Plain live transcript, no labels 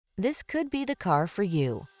This could be the car for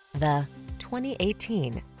you. The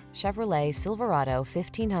 2018 Chevrolet Silverado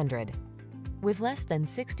 1500. With less than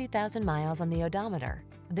 60,000 miles on the odometer,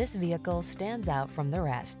 this vehicle stands out from the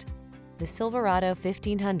rest. The Silverado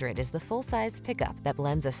 1500 is the full-size pickup that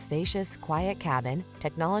blends a spacious, quiet cabin,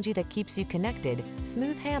 technology that keeps you connected,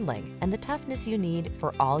 smooth handling, and the toughness you need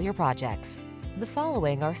for all your projects. The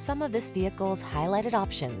following are some of this vehicle's highlighted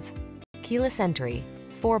options: keyless entry,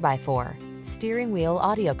 4x4, steering wheel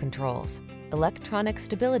audio controls, electronic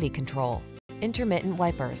stability control, intermittent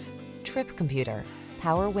wipers, trip computer,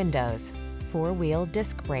 power windows, 4-wheel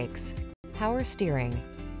disc brakes, power steering.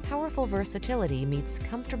 Powerful versatility meets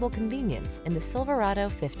comfortable convenience in the Silverado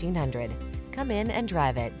 1500. Come in and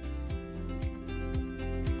drive it.